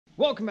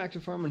Welcome back to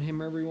Farm and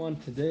Hammer, everyone.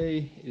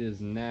 Today it is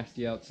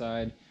nasty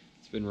outside.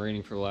 It's been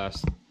raining for the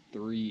last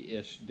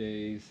 3-ish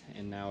days,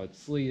 and now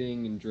it's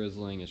sleeting and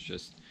drizzling. It's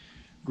just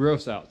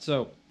gross out.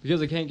 So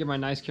because I can't get my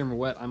nice camera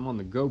wet, I'm on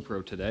the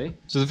GoPro today.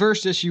 So the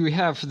first issue we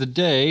have for the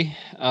day,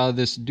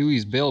 this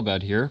Dewey's bale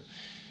bed here.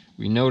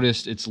 We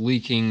noticed it's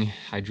leaking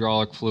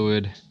hydraulic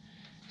fluid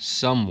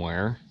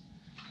somewhere,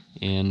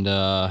 and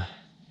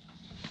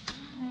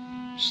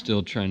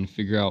still trying to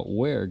figure out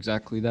where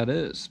exactly that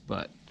is,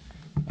 but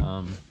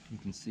you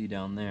can see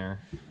down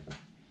there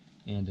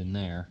and in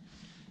there.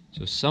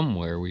 So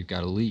somewhere we've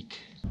got a leak.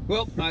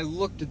 Well, I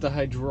looked at the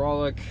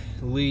hydraulic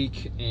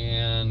leak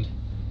and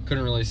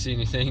couldn't really see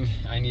anything.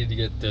 I need to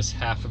get this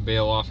half a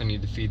bale off. I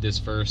need to feed this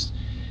first,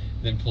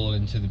 then pull it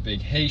into the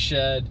big hay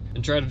shed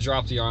and try to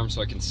drop the arm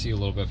so I can see a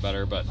little bit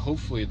better, but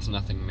hopefully it's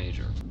nothing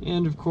major.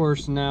 And of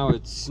course now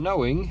it's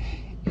snowing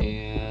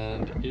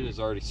and it is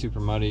already super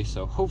muddy,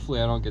 so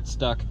hopefully I don't get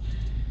stuck.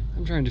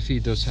 I'm trying to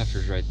feed those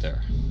heifers right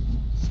there.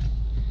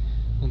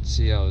 Let's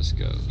see how this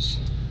goes.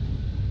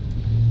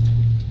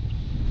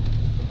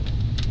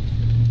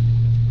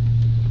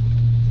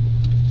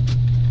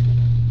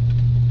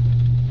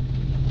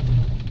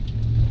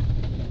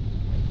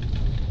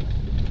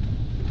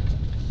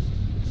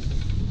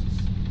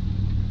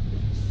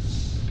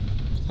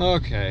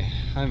 Okay,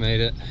 I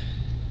made it.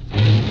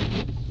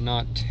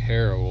 Not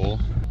terrible.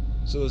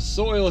 So the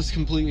soil is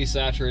completely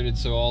saturated,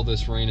 so all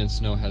this rain and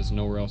snow has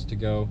nowhere else to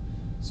go.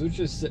 So it's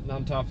just sitting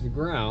on top of the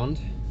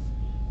ground.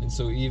 And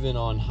so even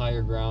on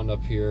higher ground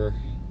up here,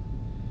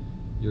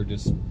 you're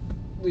just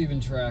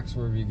leaving tracks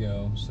wherever you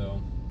go. So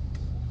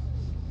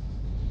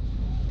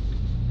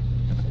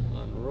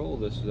unroll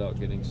this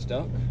without getting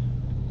stuck.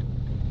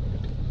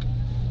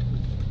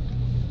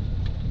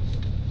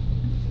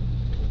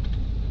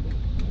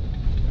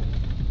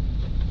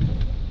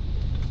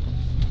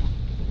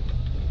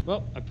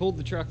 Well, I pulled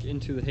the truck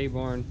into the hay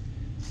barn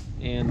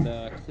and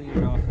cleaned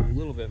it off a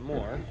little bit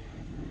more.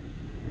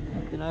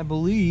 And I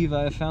believe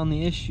I have found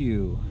the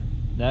issue.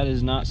 That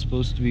is not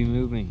supposed to be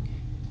moving.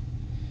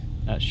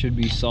 That should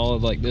be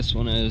solid like this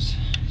one is.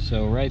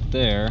 So right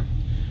there,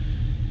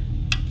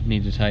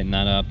 need to tighten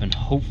that up and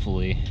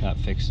hopefully that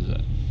fixes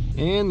it.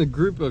 And the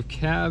group of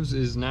calves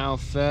is now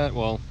fed.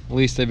 Well, at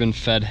least they've been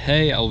fed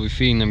hay. I'll be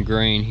feeding them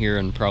grain here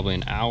in probably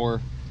an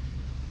hour.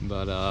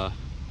 But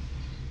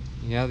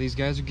yeah, these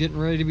guys are getting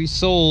ready to be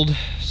sold.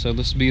 So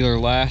this will be their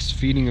last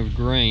feeding of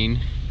grain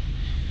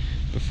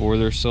before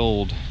they're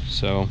sold.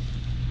 So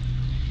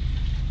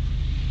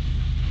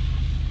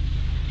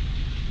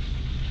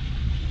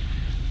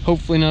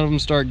hopefully none of them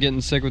start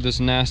getting sick with this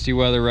nasty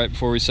weather right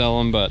before we sell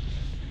them, but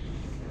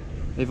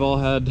they've all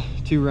had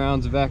 2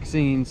 rounds of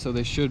vaccines, so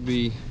they should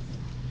be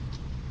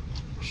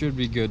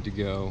good to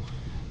go.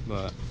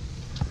 But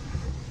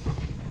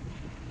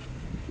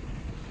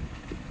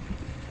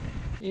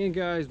and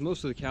guys,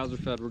 most of the cows are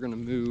fed. We're gonna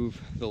move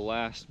the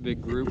last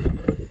big group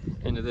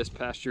into this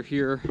pasture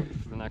here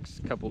for the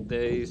next couple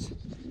days.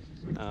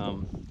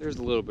 There's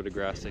a little bit of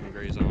grass they can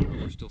graze on, but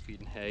we're still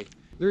feeding hay.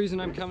 The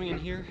reason I'm coming in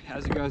here,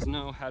 as you guys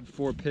know, had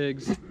 4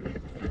 pigs.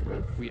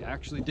 We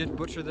actually did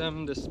butcher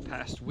them this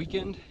past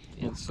weekend,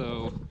 and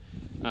so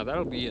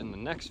that'll be in the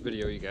next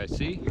video you guys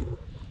see.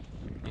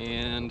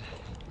 And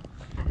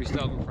we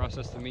still haven't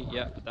processed the meat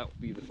yet, but that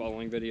will be the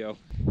following video.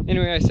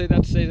 Anyway, I say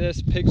that to say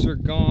this: pigs are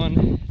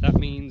gone. That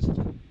means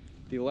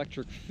the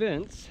electric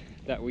fence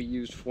that we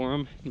used for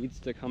them needs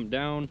to come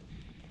down,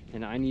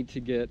 and I need to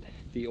get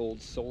the old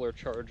solar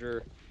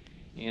charger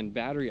and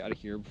battery out of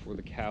here before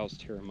the cows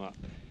tear them up,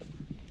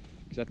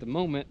 because at the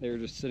moment they're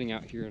just sitting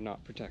out here and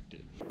not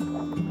protected.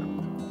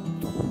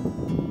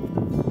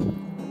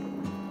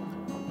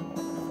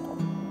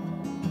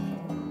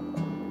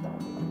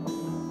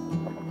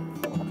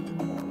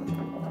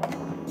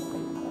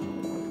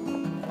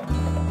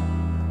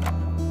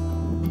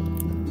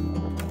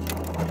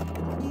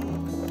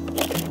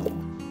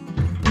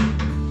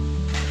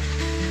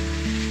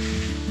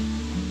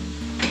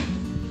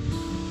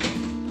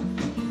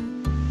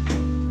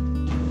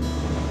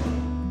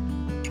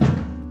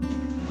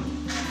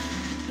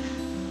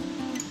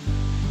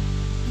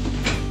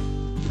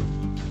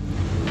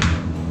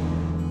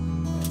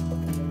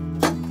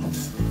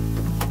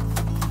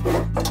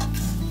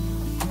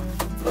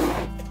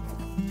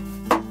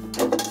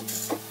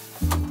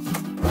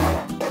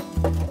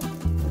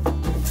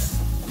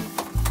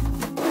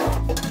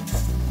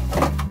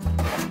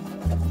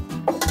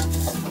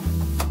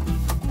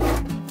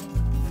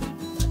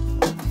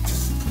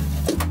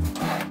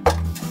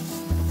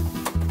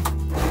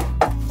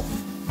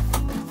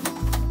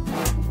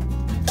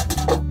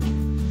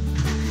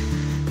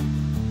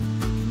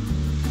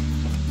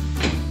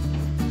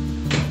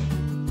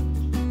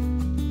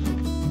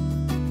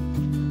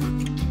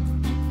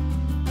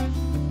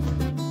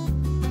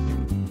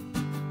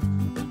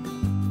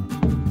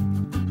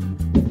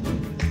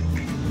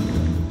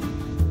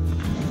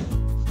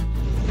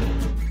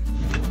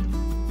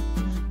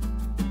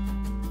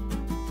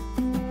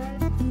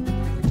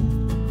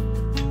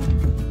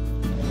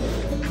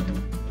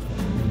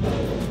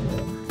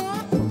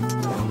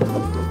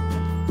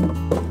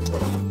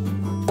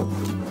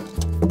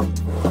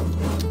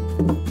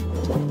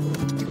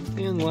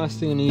 last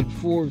thing I need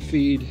before we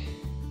feed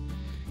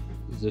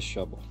is this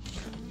shovel.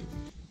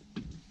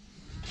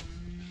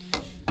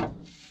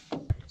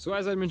 So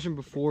as I mentioned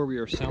before, we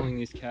are selling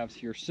these calves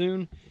here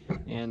soon,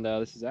 and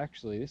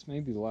this may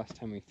be the last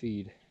time we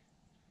feed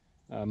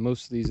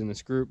most of these in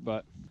this group,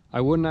 but I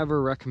wouldn't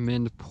ever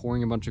recommend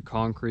pouring a bunch of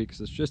concrete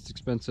because it's just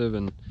expensive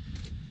and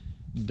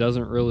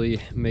doesn't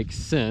really make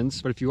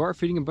sense. But if you are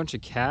feeding a bunch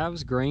of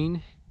calves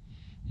grain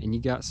and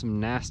you got some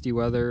nasty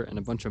weather and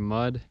a bunch of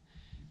mud,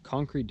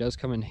 concrete does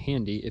come in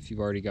handy if you've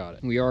already got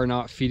it. We are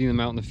not feeding them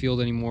out in the field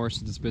anymore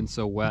since it's been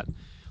so wet.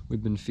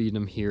 We've been feeding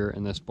them here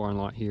in this barn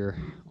lot here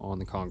on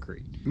the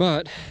concrete.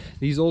 But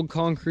these old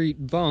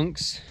concrete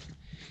bunks,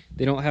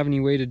 they don't have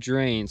any way to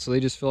drain, so they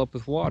just fill up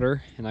with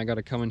water, and I got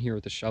to come in here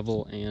with a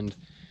shovel and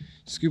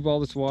scoop all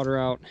this water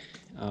out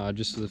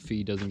just so the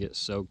feed doesn't get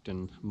soaked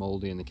and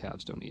moldy and the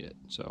calves don't eat it.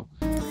 So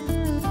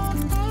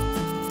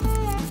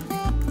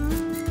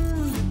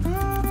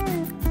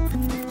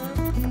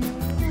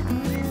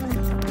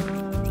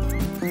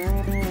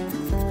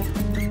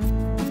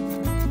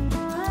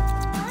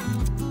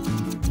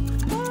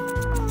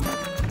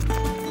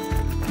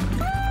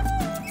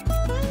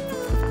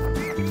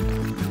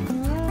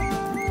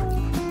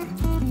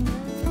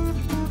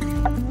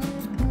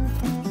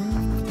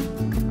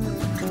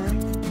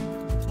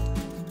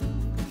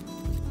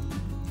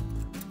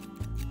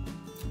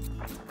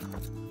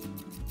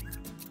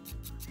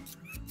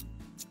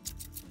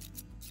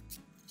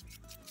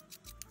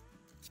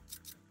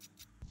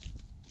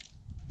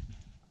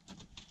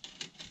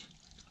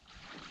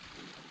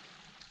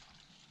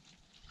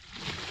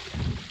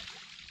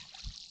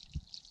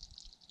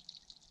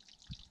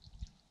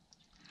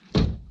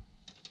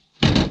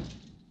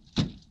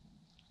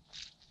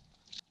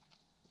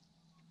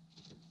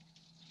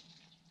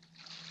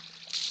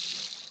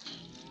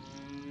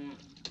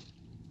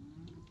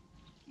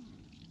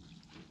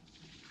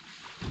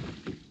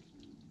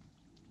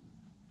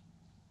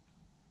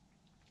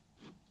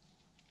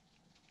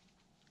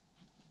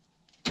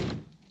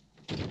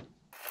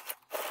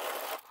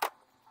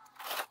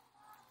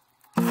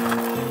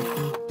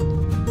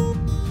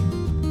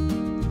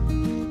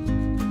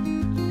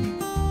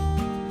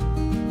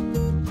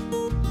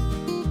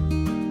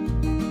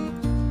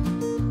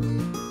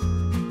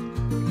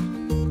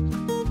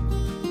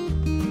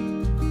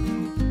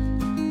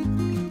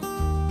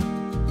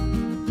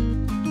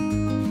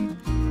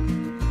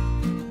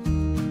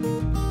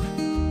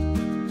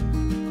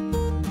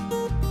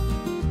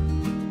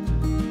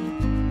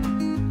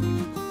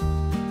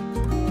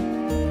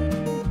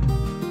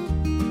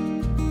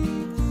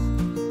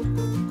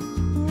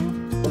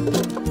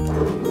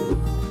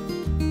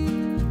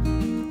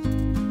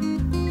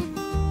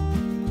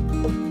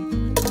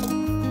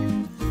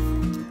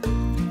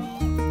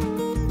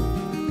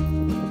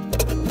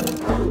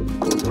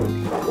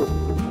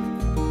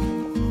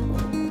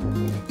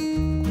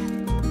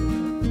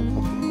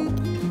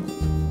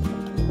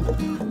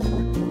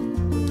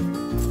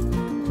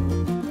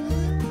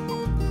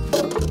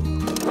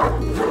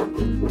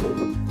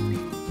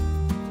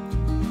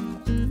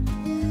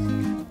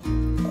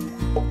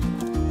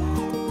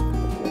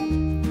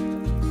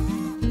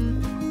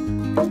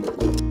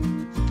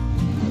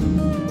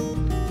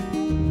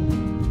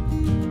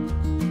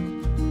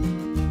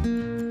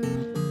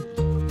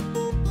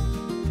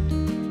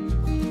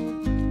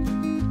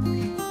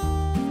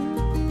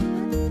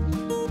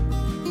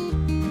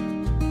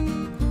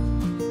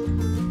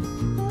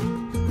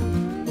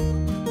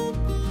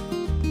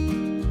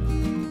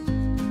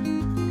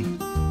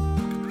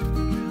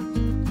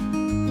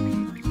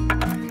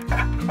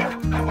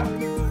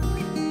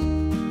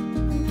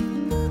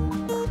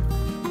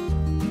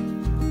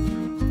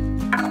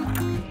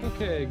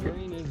okay,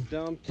 grain is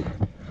dumped,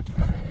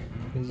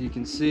 as you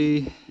can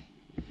see,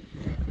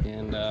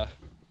 and now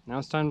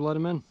it's time to let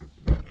them in.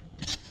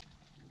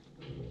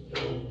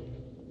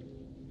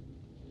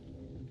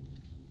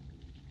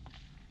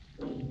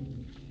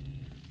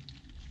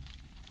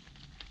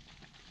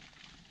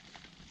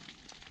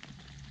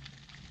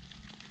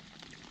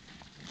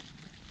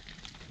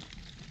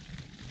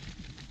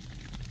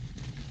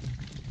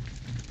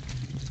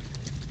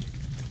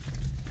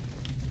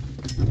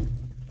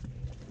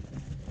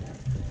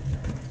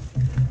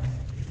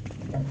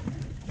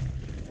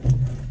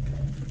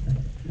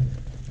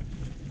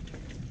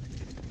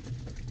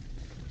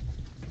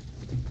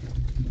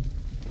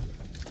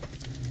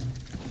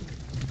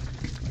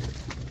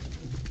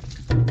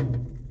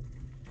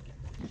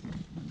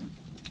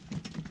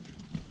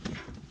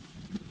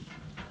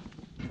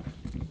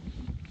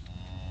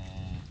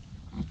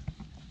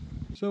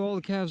 So all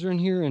the calves are in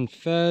here and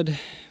fed.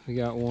 We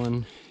got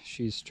one,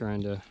 she's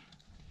trying to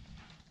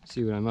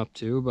see what I'm up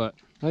to, but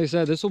like I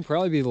said, this will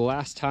probably be the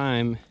last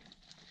time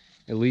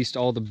at least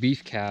all the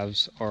beef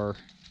calves are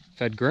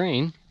fed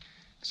grain.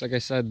 Because like I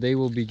said, they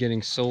will be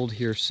getting sold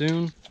here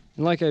soon.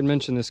 And like I had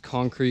mentioned, this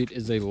concrete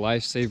is a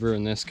lifesaver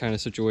in this kind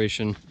of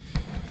situation.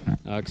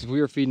 Because if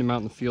we were feeding them out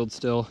in the field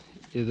still,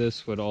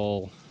 this would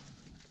all,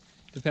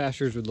 the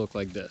pastures would look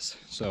like this.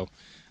 So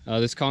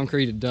this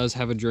concrete, it does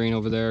have a drain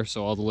over there,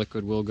 so all the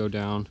liquid will go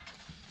down.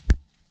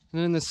 And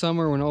then in the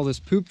summer, when all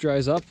this poop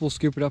dries up, we'll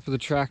scoop it up with a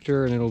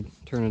tractor and it'll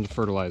turn into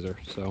fertilizer.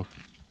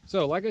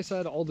 So like I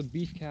said, all the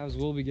beef calves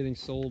will be getting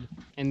sold.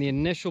 And the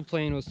initial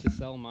plan was to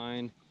sell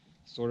mine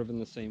sort of in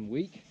the same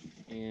week.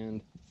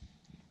 And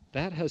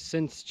that has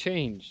since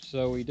changed.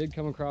 So we did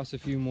come across a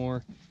few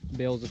more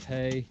bales of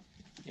hay.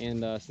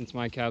 And since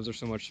my calves are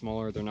so much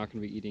smaller, they're not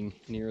going to be eating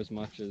near as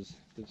much as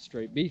the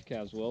straight beef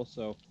calves will.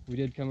 So we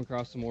did come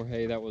across some more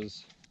hay. That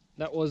was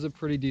a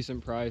pretty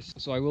decent price.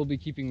 So I will be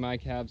keeping my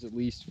calves at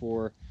least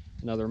for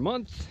another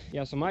month.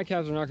 Yeah, so my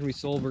calves are not going to be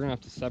sold. We're going to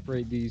have to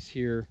separate these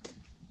here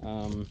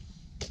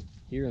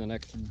in the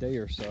next day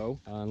or so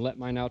and let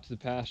mine out to the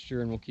pasture,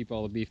 and we'll keep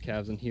all the beef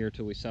calves in here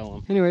till we sell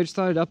them. Anyway, I just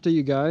thought I'd update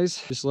you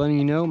guys, just letting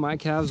you know my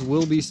calves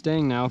will be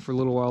staying now for a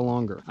little while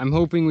longer. I'm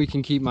hoping we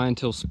can keep mine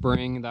until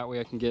spring. That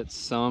way I can get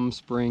some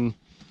spring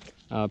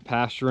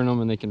pasture in them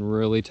and they can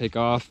really take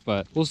off,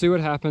 but we'll see what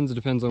happens. It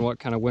depends on what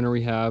kind of winter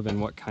we have and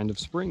what kind of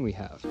spring we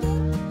have.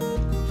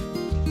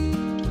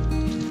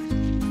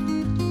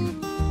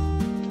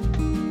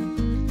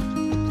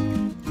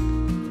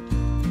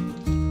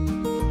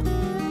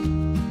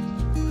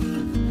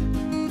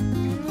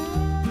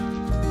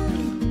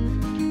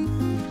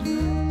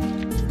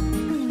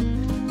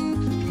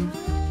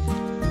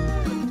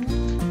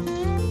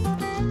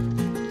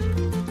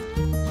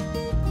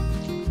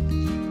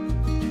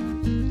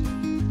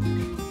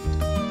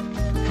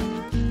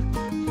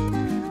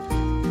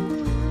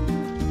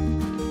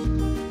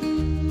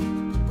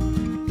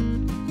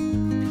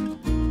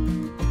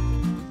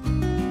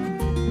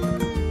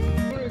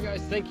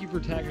 Thank you for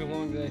tagging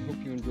along today. Hope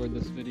you enjoyed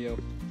this video.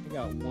 I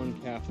got one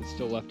calf that's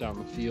still left out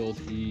in the field.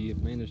 He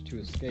managed to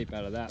escape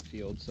out of that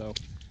field, so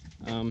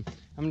I'm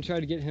gonna try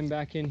to get him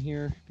back in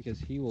here because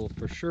he will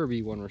for sure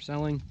be one we're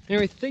selling.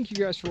 Anyway, thank you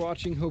guys for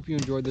watching. Hope you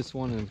enjoyed this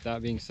one, and with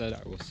that being said,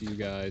 I will see you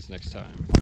guys next time.